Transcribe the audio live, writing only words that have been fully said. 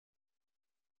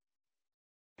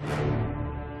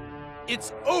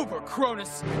It's over,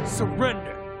 Cronus.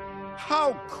 Surrender.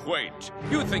 How quaint.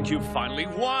 You think you've finally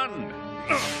won.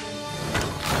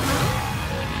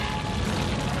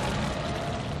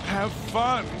 Have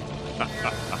fun.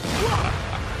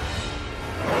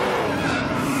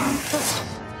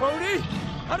 Odie,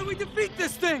 how do we defeat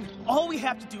this thing? All we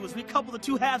have to do is recouple the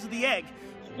two halves of the egg.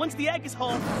 Once the egg is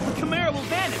whole, the Chimera will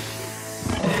vanish.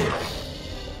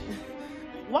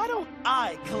 Why don't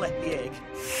I collect the egg?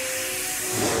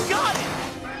 Got it!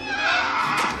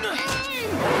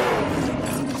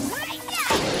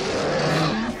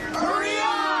 Hurry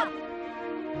up!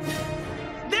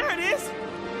 There it is!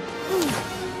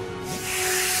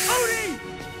 Odie!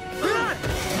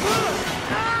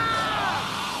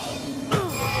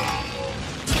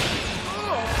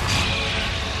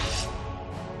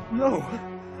 No,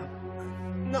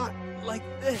 not like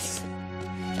this.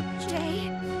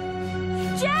 Jay?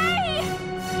 Jay!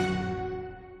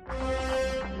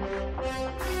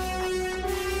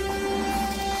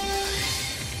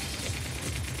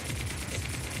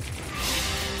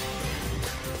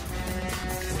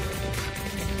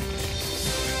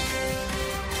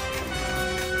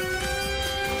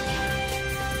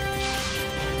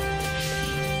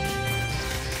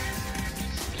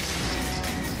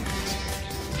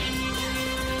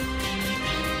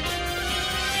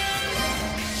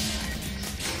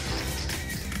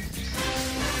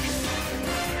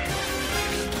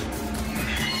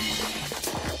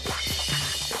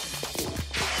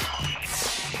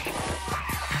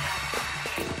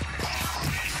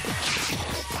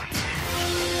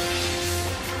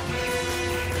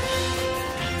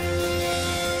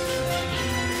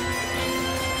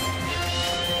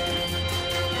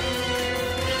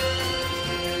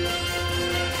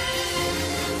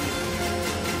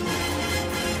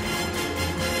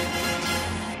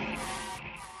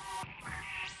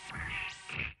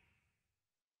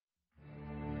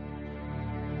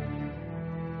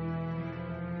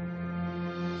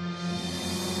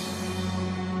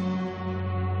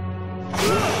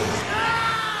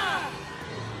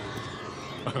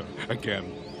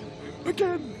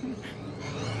 Again.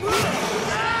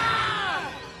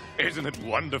 Isn't it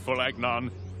wonderful,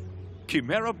 Agnon?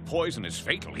 Chimera poison is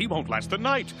fatal. He won't last the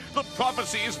night. The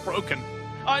prophecy is broken.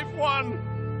 I've won.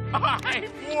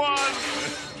 I've won.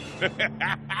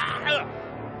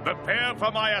 Prepare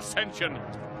for my ascension.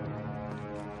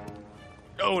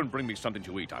 Go and bring me something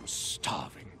to eat. I'm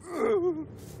starving.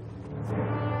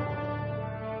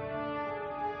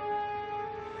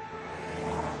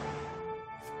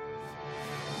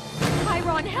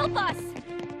 Chiron, help us!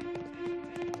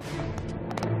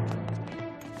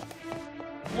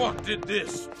 What did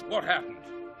this? What happened?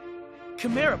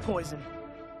 Chimera poison.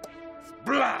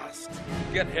 Blast!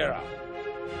 Get Hera.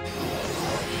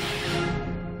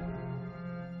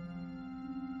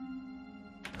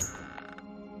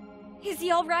 Is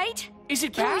he all right? Is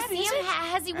it Can bad? we see him?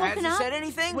 Has he woken up? said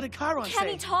anything? What did Chiron say? Can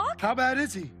he talk? How bad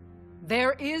is he?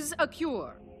 There is a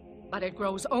cure, but it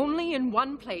grows only in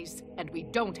one place, and we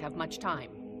don't have much time.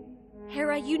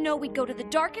 Hera, you know we'd go to the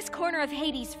darkest corner of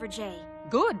Hades for Jay.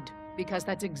 Good, because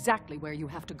that's exactly where you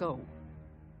have to go.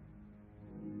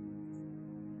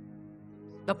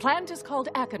 The plant is called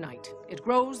aconite. It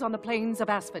grows on the plains of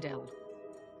Asphodel.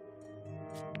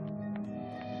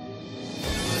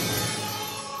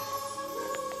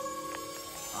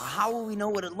 How will we know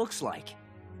what it looks like?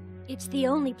 It's the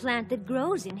only plant that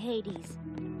grows in Hades.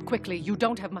 Quickly, you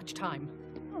don't have much time.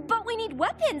 But we need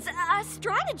weapons, a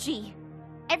strategy.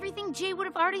 Everything Jay would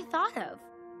have already thought of.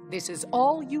 This is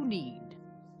all you need.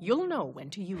 You'll know when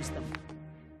to use them.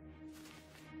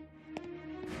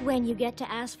 When you get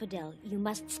to Asphodel, you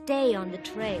must stay on the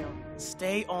trail.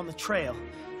 Stay on the trail.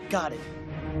 Got it.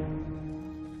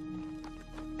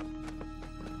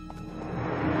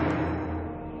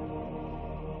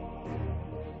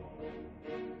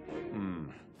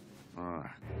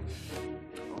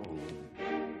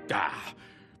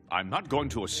 I'm not going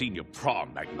to a senior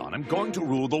prom, Magnon. I'm going to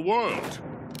rule the world.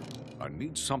 I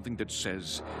need something that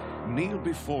says, kneel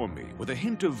before me, with a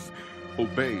hint of,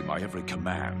 obey my every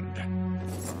command.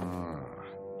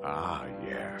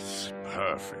 Yes,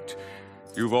 perfect.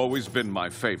 You've always been my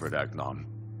favorite, Agnon.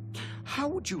 How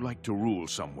would you like to rule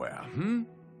somewhere,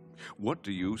 What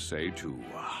do you say to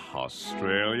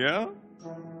Australia?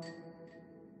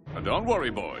 Now, don't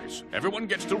worry, boys. Everyone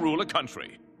gets to rule a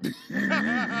country.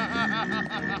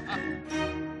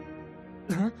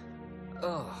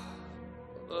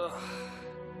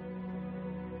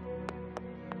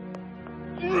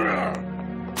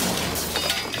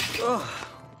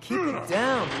 Keep it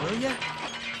down, will ya?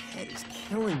 Head is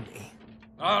killing me.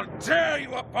 I'll tear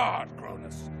you apart,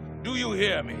 Cronus. Do you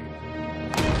hear me?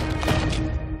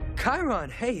 Chiron,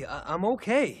 hey, I'm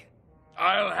okay.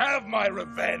 I'll have my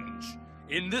revenge,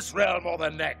 in this realm or the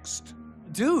next.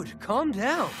 Dude, calm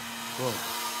down. Whoa.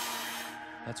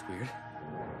 That's weird.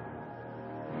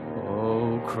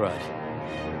 Oh, crud.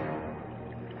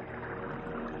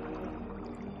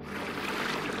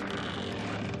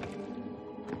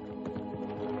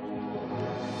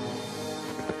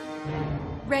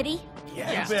 Ready?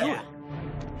 Yeah, let's do it.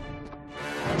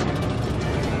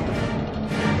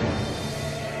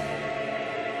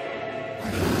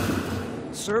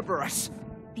 Cerberus.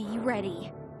 Be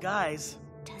ready. Guys,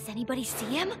 Does anybody see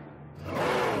him?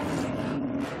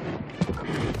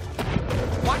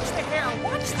 Watch the hair!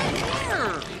 Watch the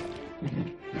hair!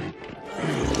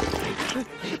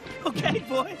 okay,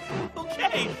 boy.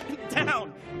 Okay.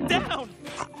 Down. Down.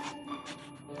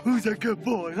 Who's a good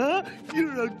boy, huh?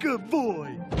 You're a good boy.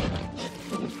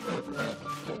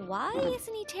 Why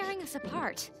isn't he tearing us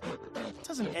apart?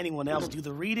 Doesn't anyone else do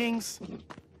the readings?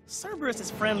 Cerberus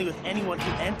is friendly with anyone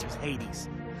who enters Hades.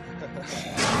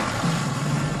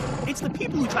 It's the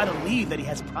people who try to leave that he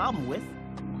has a problem with.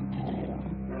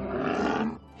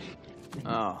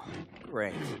 Oh,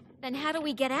 great. Then how do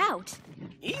we get out?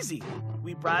 Easy.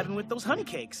 We bribe him with those honey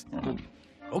cakes.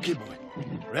 Okay, boy.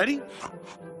 Ready?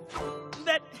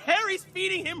 That Harry's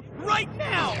feeding him right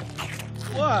now!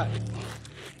 What?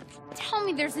 Tell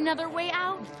me there's another way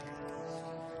out.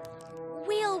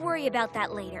 We'll worry about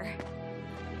that later.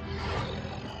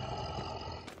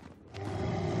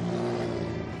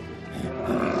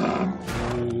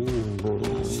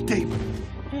 Stable.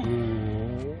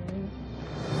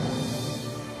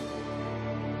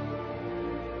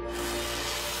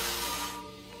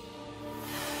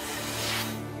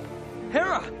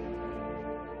 Hera!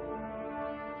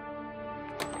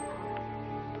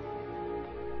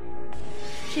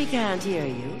 She can't hear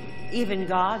you. Even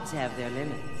gods have their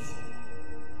limits.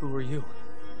 Who are you?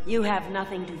 You have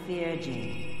nothing to fear,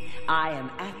 Jane. I am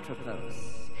Atropos.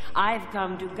 I've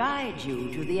come to guide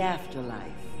you to the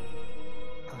afterlife.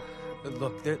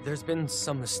 Look, there's been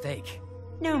some mistake.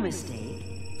 No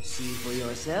mistake. See for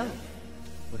yourself.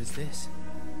 What is this?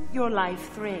 Your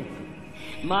life thread.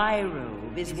 My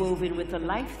robe is woven with the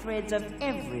life threads of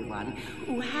everyone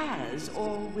who has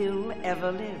or will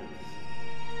ever live.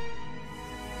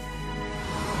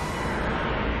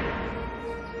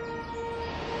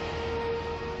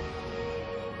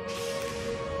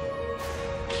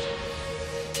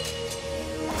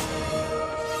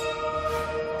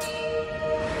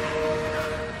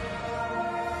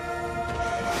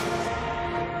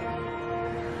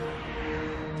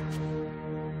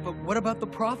 But what about the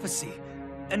prophecy?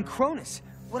 And Cronus?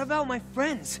 What about my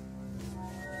friends?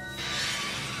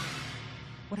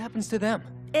 What happens to them?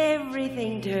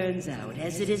 Everything turns out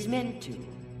as it is meant to.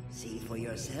 See for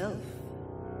yourself.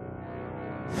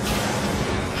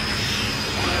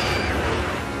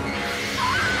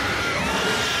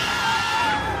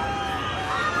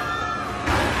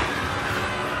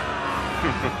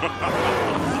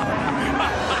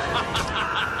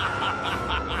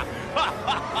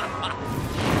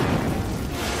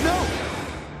 No!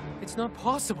 It's not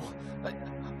possible.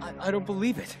 I don't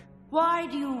believe it. Why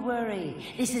do you worry?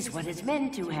 This is what is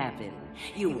meant to happen.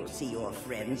 You will see your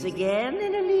friends again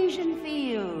in Elysian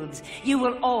fields. You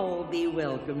will all be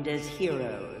welcomed as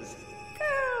heroes.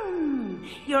 Come,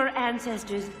 your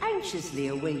ancestors anxiously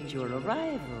await your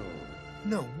arrival.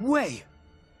 No way!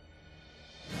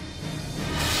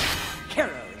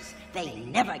 Heroes, they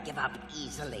never give up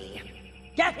easily.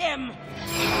 Get him!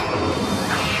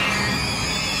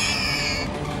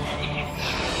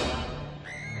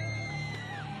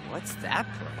 What's that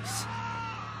place?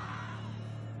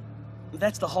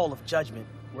 That's the Hall of Judgment,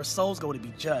 where souls go to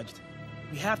be judged.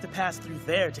 We have to pass through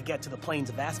there to get to the plains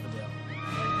of Asphodel.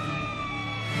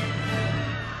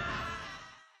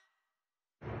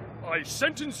 I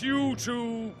sentence you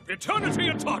to eternity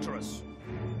in Tartarus.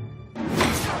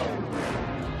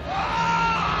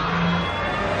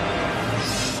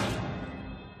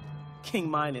 King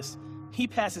Minos, he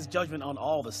passes judgment on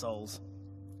all the souls.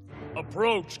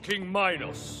 Approach King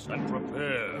Minos and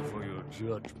prepare for your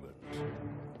judgment.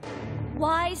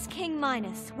 Wise King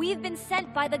Minos, we've been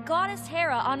sent by the goddess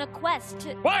Hera on a quest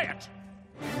to... Quiet!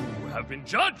 You have been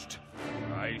judged.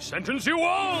 I sentence you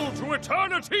all to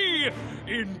eternity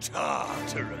in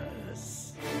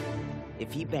Tartarus.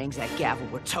 If he bangs that gavel,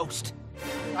 we're toast.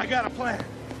 I got a plan.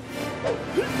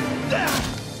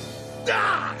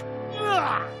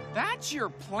 That's your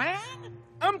plan?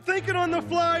 I'm thinking on the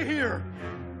fly here.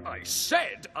 I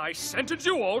said I sentence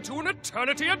you all to an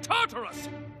eternity in Tartarus.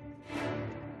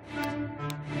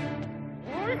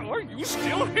 Why are you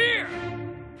still here?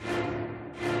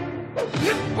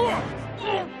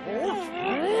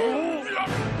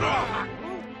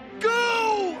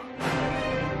 Go!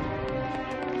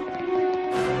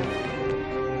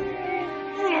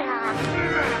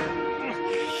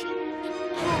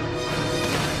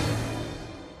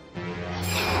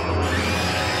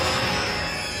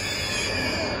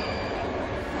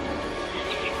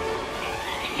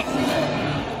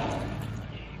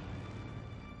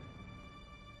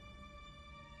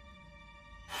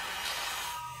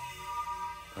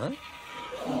 Huh?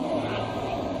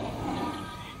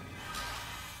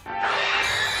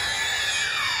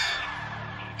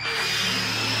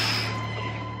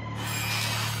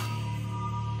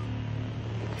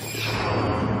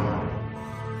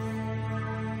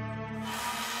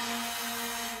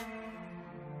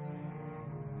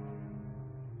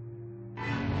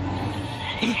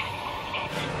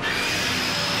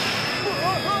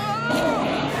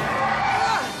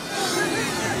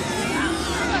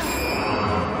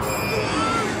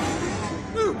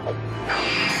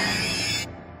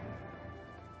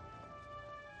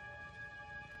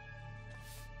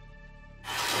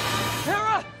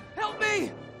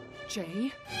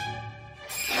 Jay?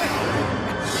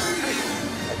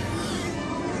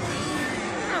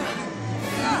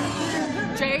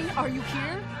 Jay, are you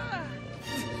here?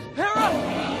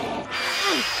 Hera!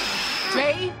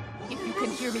 Jay, if you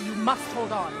can hear me, you must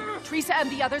hold on. Teresa and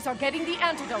the others are getting the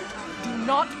antidote. Do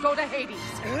not go to Hades.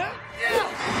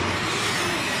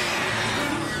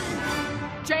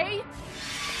 Jay?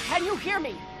 Can you hear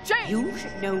me? Jay! You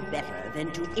should know better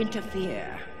than to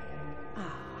interfere.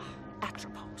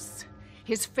 Atropos.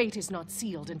 His fate is not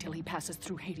sealed until he passes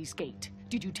through Hades' gate.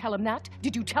 Did you tell him that?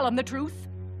 Did you tell him the truth?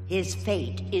 His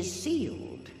fate is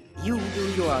sealed. You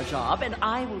do your job, and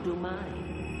I will do mine.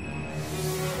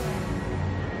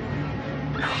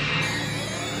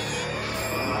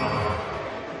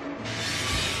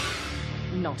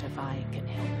 Not if I can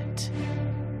help it.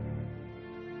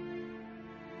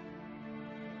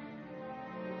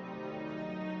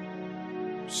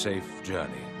 Safe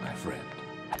journey, my friend.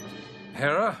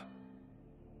 Hera?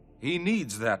 He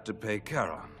needs that to pay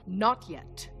Charon. Not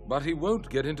yet. But he won't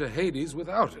get into Hades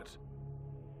without it.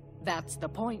 That's the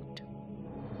point.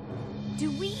 Do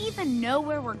we even know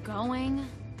where we're going?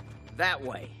 That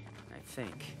way, I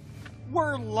think.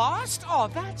 We're lost? Oh,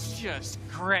 that's just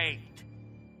great.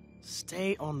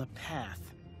 Stay on the path.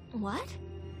 What?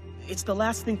 It's the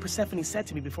last thing Persephone said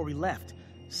to me before we left.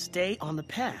 Stay on the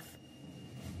path.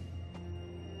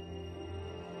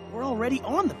 We're already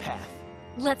on the path.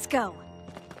 Let's go.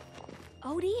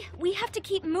 Odie, we have to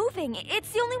keep moving.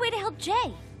 It's the only way to help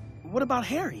Jay. What about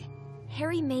Harry?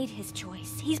 Harry made his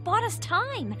choice. He's bought us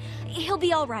time. He'll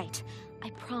be all right.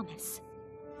 I promise.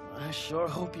 I sure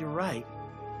hope you're right.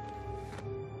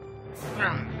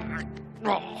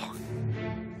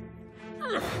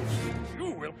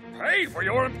 You will pay for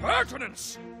your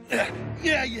impertinence!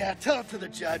 Yeah, tell it to the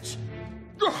judge.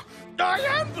 I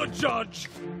am the judge!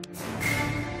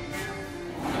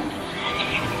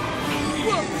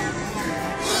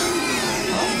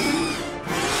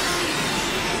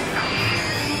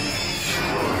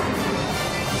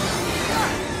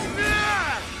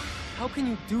 How can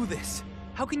you do this?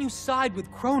 How can you side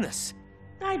with Cronus?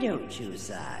 I don't choose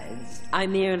sides. I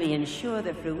merely ensure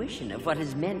the fruition of what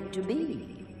is meant to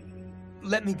be.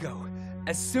 Let me go.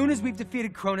 As soon as we've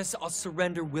defeated Cronus, I'll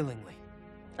surrender willingly.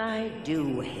 I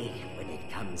do hate it when it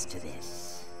comes to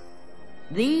this.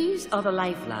 These are the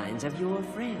lifelines of your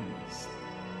friends.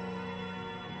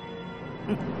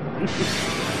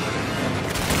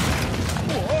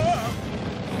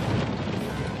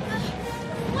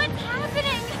 What's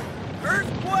happening?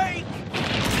 Earthquake!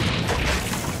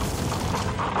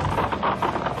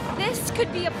 This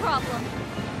could be a problem.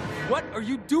 What are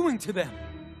you doing to them?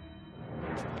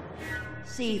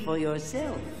 See for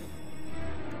yourself.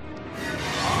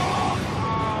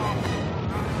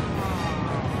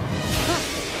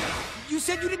 You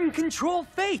said you didn't control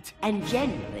fate. And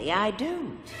generally, I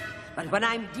don't. But when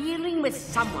I'm dealing with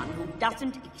someone who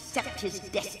doesn't accept his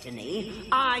destiny,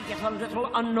 I get a little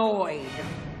annoyed.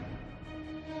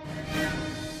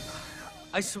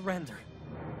 I surrender.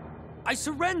 I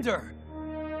surrender!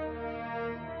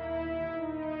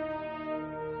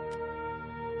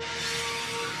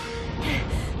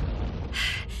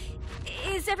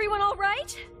 Is everyone all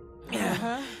right?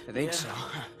 I think so.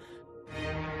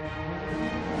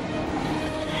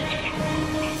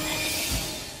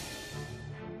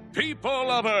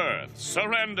 People of Earth,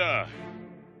 surrender!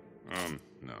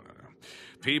 No.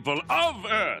 People of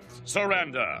Earth,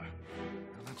 surrender!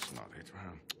 No, that's not it.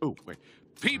 Oh, wait.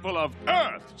 People of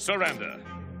Earth, surrender!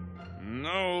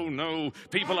 No, no.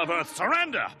 People of Earth,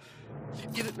 surrender!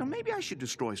 Now, maybe I should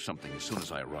destroy something as soon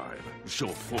as I arrive. Show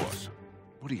of force.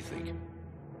 What do you think?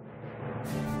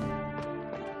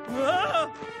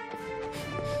 Ah!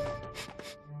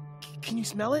 Can you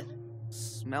smell it?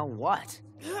 Smell what?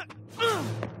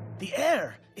 The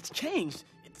air. It's changed.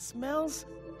 It smells...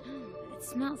 It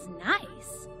smells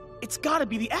nice. It's gotta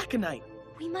be the aconite.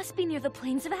 We must be near the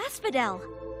plains of Asphodel.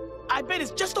 I bet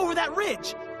it's just over that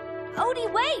ridge.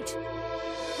 Odie, wait!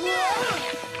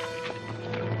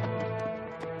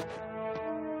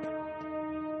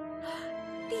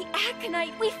 The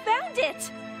aconite! We found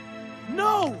it!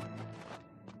 No!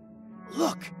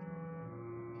 Look!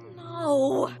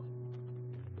 No!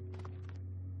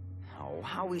 Oh,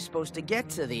 how are we supposed to get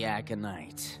to the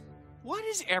aconite? What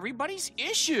is everybody's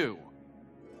issue?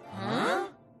 Huh?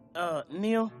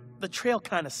 Neil, the trail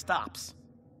kind of stops.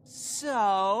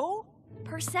 So?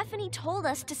 Persephone told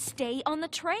us to stay on the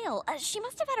trail. She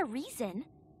must have had a reason.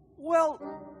 Well,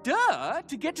 duh,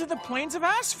 to get to the plains of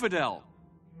Asphodel.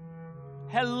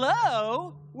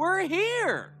 Hello? We're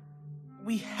here.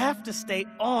 We have to stay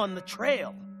on the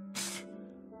trail.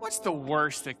 What's the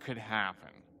worst that could happen?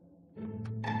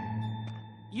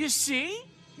 You see?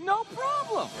 No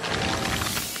problem.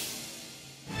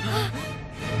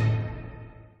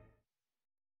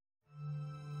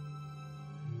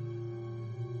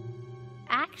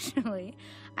 Actually,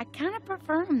 I kind of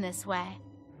prefer him this way.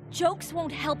 Jokes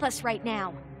won't help us right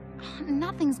now.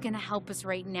 Nothing's gonna help us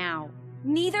right now.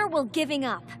 Neither will giving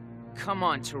up. Come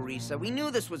on, Teresa. We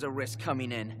knew this was a risk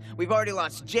coming in. We've already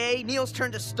lost Jay, Neil's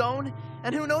turned to stone,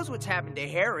 and who knows what's happened to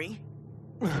Harry.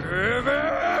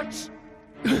 Pivot!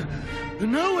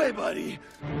 No way, buddy.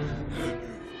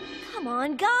 Come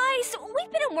on, guys.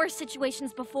 We've been in worse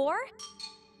situations before.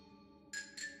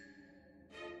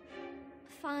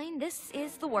 Fine, this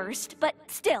is the worst, but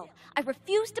still, I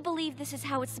refuse to believe this is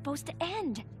how it's supposed to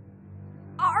end.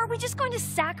 Are we just going to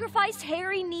sacrifice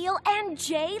Harry, Neil, and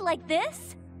Jay like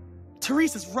this?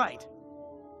 Teresa's right.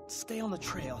 Stay on the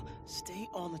trail. Stay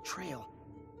on the trail.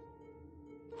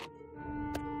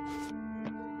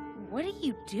 What are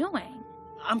you doing?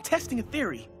 I'm testing a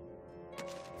theory.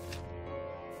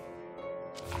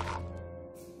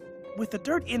 With the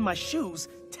dirt in my shoes,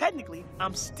 technically,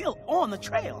 I'm still on the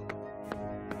trail.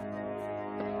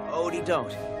 Odie,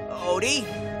 don't. Odie?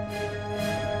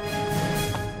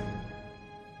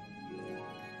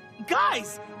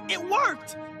 Guys, it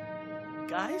worked!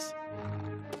 Guys?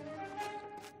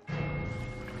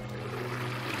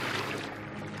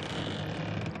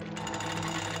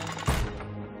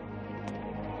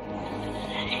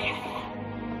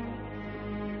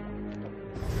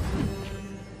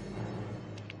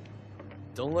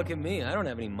 Don't look at me. I don't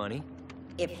have any money.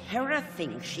 If Hera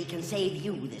thinks she can save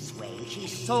you this way,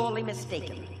 she's sorely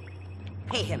mistaken.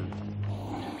 Pay him.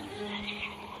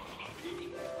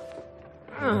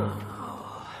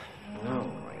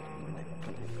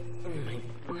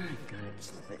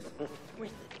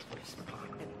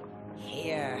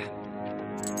 Here.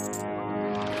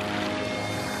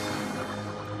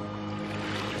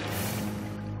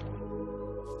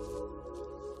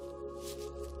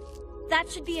 That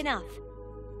should be enough.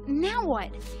 Now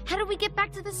what? How do we get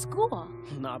back to the school?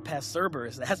 Not past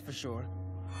Cerberus, that's for sure.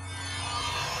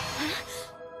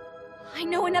 I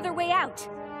know another way out.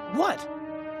 What?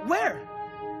 Where?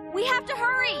 We have to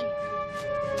hurry!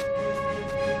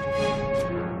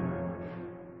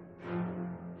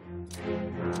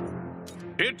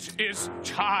 It is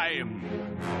time.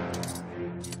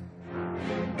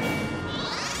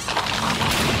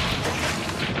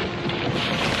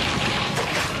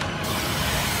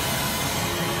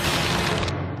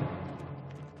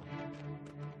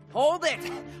 Hold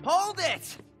it! Hold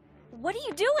it! What are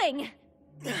you doing?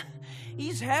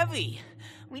 He's heavy.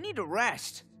 We need to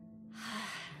rest.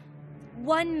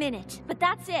 1 minute, but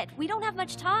that's it. We don't have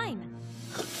much time.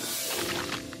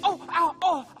 Oh,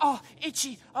 ow, oh,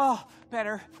 itchy. Oh,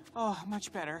 better. Oh,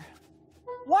 much better.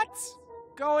 What's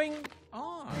going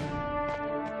on?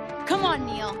 Come on,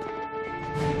 Neil.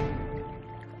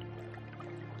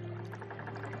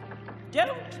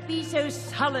 Don't be so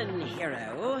sullen,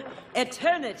 hero.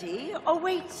 Eternity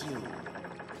awaits you.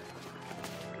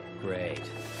 Great.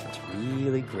 That's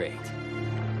really great.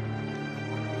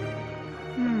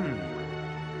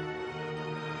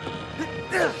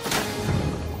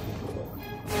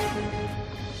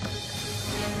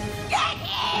 Get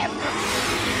him!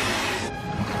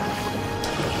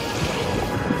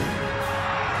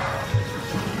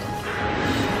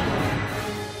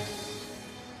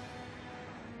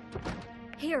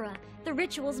 Hera, the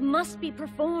rituals must be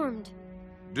performed.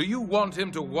 Do you want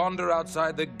him to wander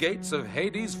outside the gates of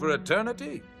Hades for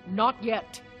eternity? Not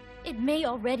yet. It may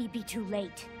already be too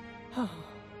late.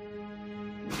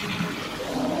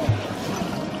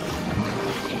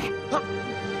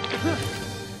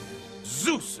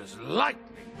 Zeus's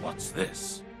lightning! What's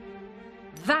this?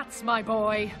 That's my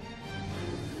boy.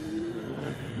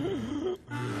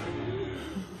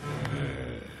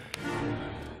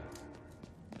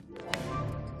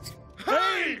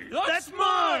 Hey! That's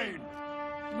mine!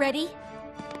 Ready?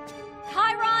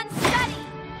 Chiron, study!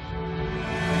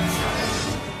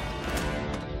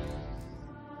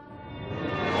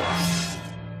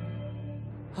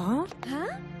 Huh? Huh?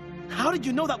 How did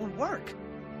you know that would work?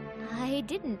 I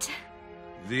didn't.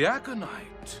 The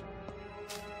Aconite.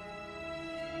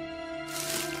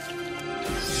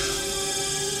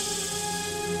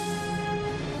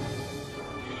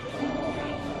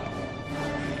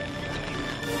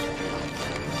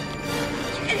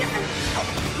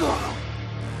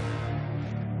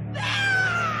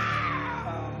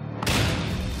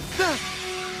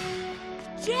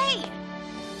 Jay!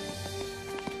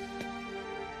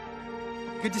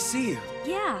 Good to see you.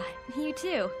 Yeah, you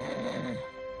too.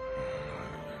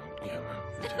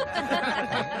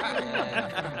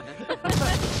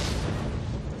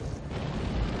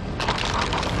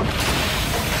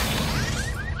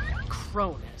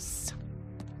 Cronus.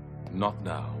 Not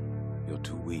now. You're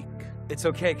too weak. It's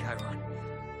okay, Chiron.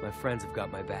 My friends have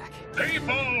got my back.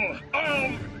 People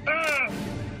of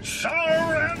Earth,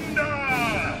 surrender!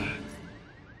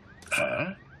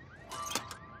 Huh?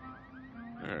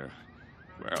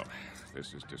 Well,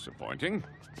 this is disappointing.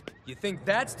 You think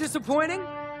that's disappointing?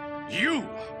 You!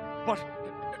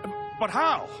 But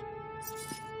how?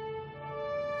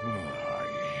 I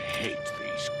hate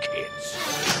these kids.